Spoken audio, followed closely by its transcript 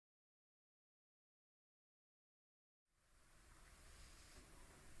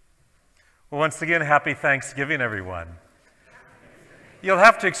Well, once again, happy Thanksgiving, everyone. You'll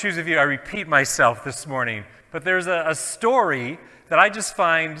have to excuse if I repeat myself this morning, but there's a story that I just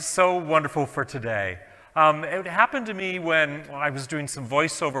find so wonderful for today. It happened to me when I was doing some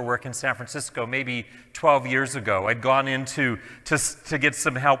voiceover work in San Francisco, maybe 12 years ago. I'd gone in to get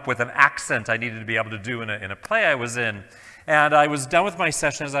some help with an accent I needed to be able to do in a play I was in. And I was done with my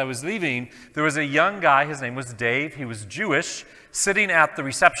session. As I was leaving, there was a young guy, his name was Dave, he was Jewish, sitting at the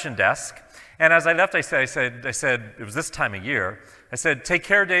reception desk. And as I left, I said, it was this time of year, I said, "Take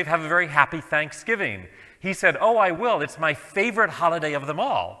care, Dave, have a very happy Thanksgiving." He said, "Oh, I will, it's my favorite holiday of them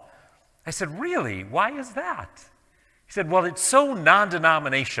all." I said, "Really? Why is that?" He said, "Well, it's so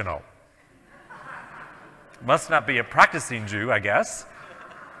non-denominational." Must not be a practicing Jew, I guess.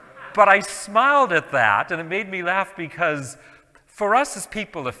 But I smiled at that, and it made me laugh because for us as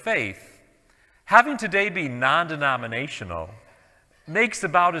people of faith, having today be non-denominational makes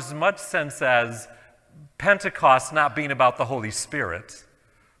about as much sense as Pentecost not being about the Holy Spirit,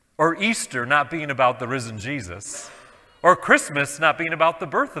 or Easter not being about the risen Jesus, or Christmas not being about the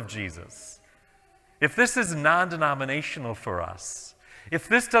birth of Jesus. If this is non-denominational for us, if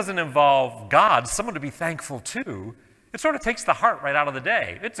this doesn't involve God, someone to be thankful to, it sort of takes the heart right out of the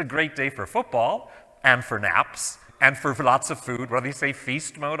day. It's a great day for football, and for naps, and for lots of food, whether you say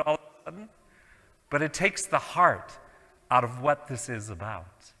feast mode all of a sudden. But it takes the heart out of what this is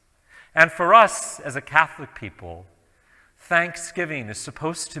about. And for us as a Catholic people, Thanksgiving is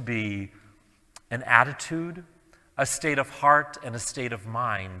supposed to be an attitude, a state of heart, and a state of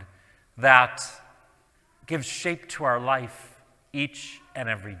mind that gives shape to our life each and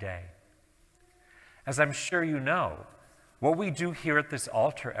every day. As I'm sure you know, what we do here at this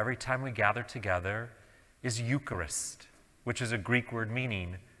altar every time we gather together is Eucharist, which is a Greek word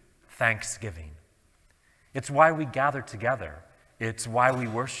meaning thanksgiving. It's why we gather together. It's why we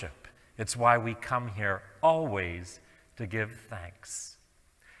worship. It's why we come here always to give thanks.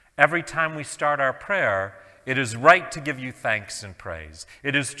 Every time we start our prayer, it is right to give you thanks and praise.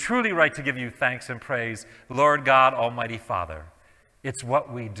 It is truly right to give you thanks and praise, Lord God, Almighty Father. It's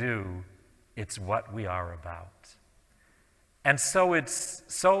what we do. It's what we are about. And so it's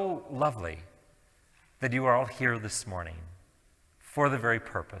so lovely that you are all here this morning for the very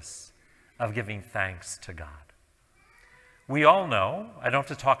purpose of giving thanks to God. We all know, I don't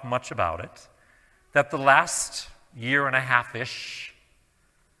have to talk much about it, that the last year and a half-ish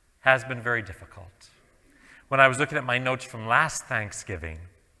has been very difficult. When I was looking at my notes from last Thanksgiving,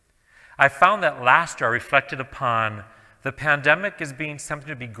 I found that last year I reflected upon the pandemic as being something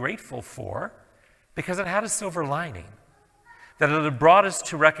to be grateful for because it had a silver lining, that it had brought us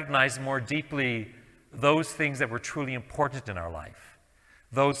to recognize more deeply those things that were truly important in our life,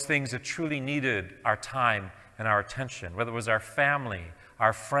 those things that truly needed our time and our attention, whether it was our family,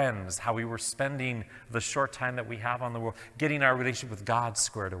 our friends, how we were spending the short time that we have on the world, getting our relationship with God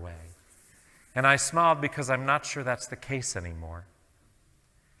squared away. And I smiled because I'm not sure that's the case anymore.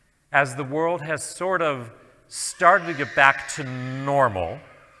 As the world has sort of started to get back to normal,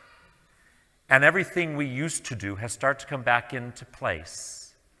 and everything we used to do has started to come back into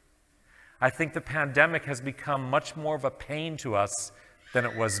place, I think the pandemic has become much more of a pain to us than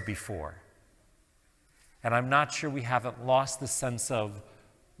it was before. And I'm not sure we haven't lost the sense of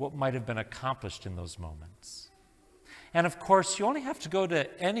what might have been accomplished in those moments. And of course, you only have to go to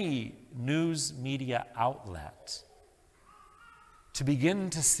any news media outlet to begin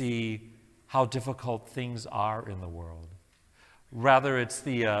to see how difficult things are in the world. Rather, it's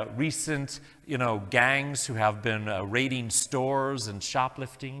the recent, gangs who have been raiding stores and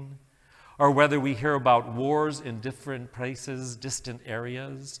shoplifting, or whether we hear about wars in different places, distant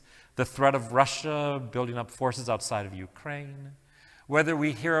areas, the threat of Russia building up forces outside of Ukraine, whether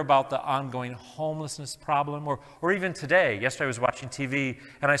we hear about the ongoing homelessness problem, or even today. Yesterday I was watching TV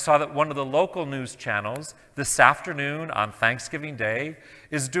and I saw that one of the local news channels this afternoon on Thanksgiving Day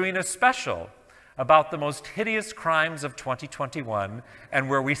is doing a special about the most hideous crimes of 2021 and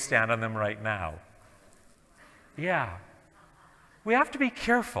where we stand on them right now. Yeah, we have to be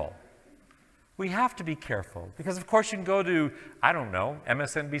careful. We have to be careful because, of course, you can go to, I don't know,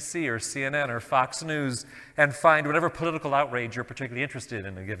 MSNBC or CNN or Fox News and find whatever political outrage you're particularly interested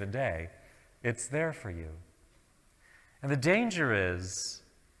in a given day. It's there for you. And the danger is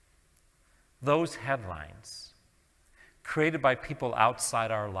those headlines created by people outside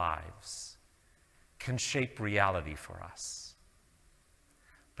our lives can shape reality for us.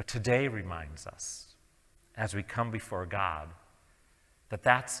 But today reminds us, as we come before God, that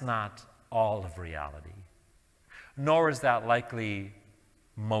that's not all of reality, nor is that likely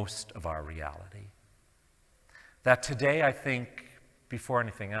most of our reality. That today, I think, before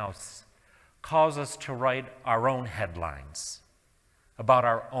anything else, calls us to write our own headlines about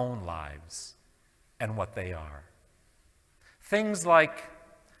our own lives and what they are. Things like,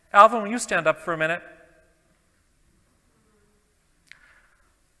 Alvin, will you stand up for a minute?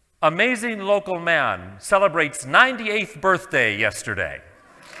 Amazing local man celebrates 98th birthday yesterday.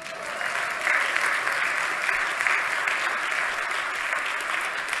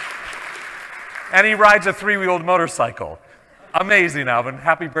 And he rides a three-wheeled motorcycle. Amazing, Alvin.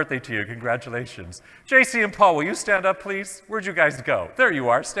 Happy birthday to you. Congratulations. JC and Paul, will you stand up, please? Where'd you guys go? There you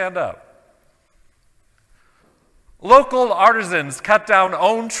are. Stand up. Local artisans cut down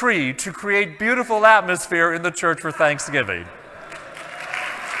own tree to create beautiful atmosphere in the church for Thanksgiving.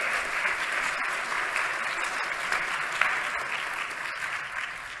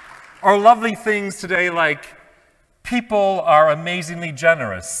 Or lovely things today like people are amazingly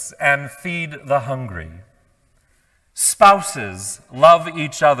generous and feed the hungry. Spouses love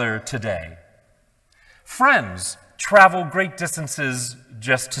each other today. Friends travel great distances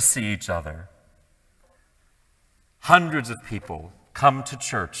just to see each other. Hundreds of people come to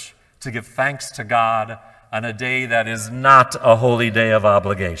church to give thanks to God on a day that is not a holy day of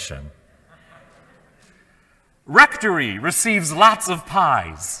obligation. Rectory receives lots of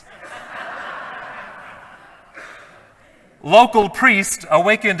pies. Local priest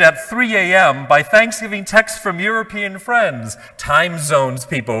awakened at 3 a.m. by Thanksgiving texts from European friends. Time zones,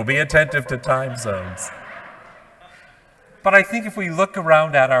 people, be attentive to time zones. But I think if we look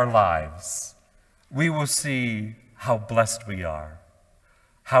around at our lives, we will see how blessed we are,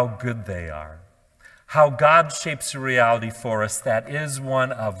 how good they are, how God shapes a reality for us that is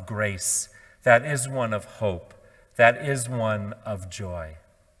one of grace, that is one of hope, that is one of joy.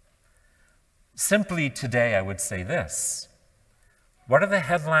 Simply today, I would say this. What are the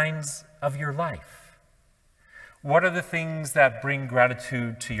headlines of your life? What are the things that bring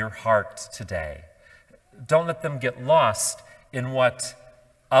gratitude to your heart today? Don't let them get lost in what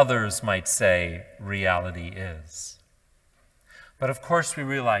others might say reality is. But of course, we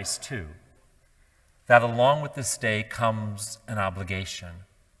realize too that along with this day comes an obligation.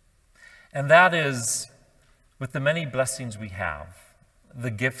 And that is, with the many blessings we have,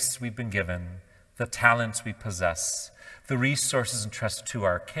 the gifts we've been given, the talents we possess, the resources entrusted to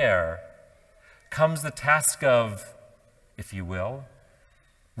our care, comes the task of, if you will,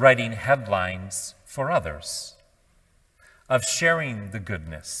 writing headlines for others, of sharing the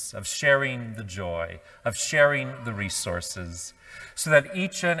goodness, of sharing the joy, of sharing the resources, so that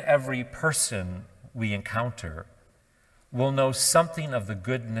each and every person we encounter will know something of the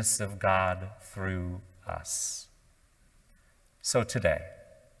goodness of God through us. So today,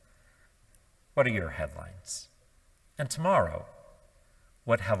 what are your headlines? And tomorrow,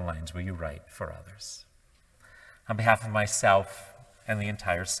 what headlines will you write for others? On behalf of myself and the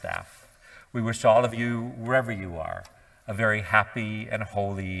entire staff, we wish all of you, wherever you are, a very happy and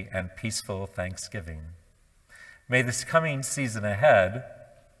holy and peaceful Thanksgiving. May this coming season ahead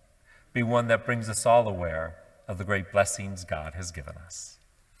be one that brings us all aware of the great blessings God has given us.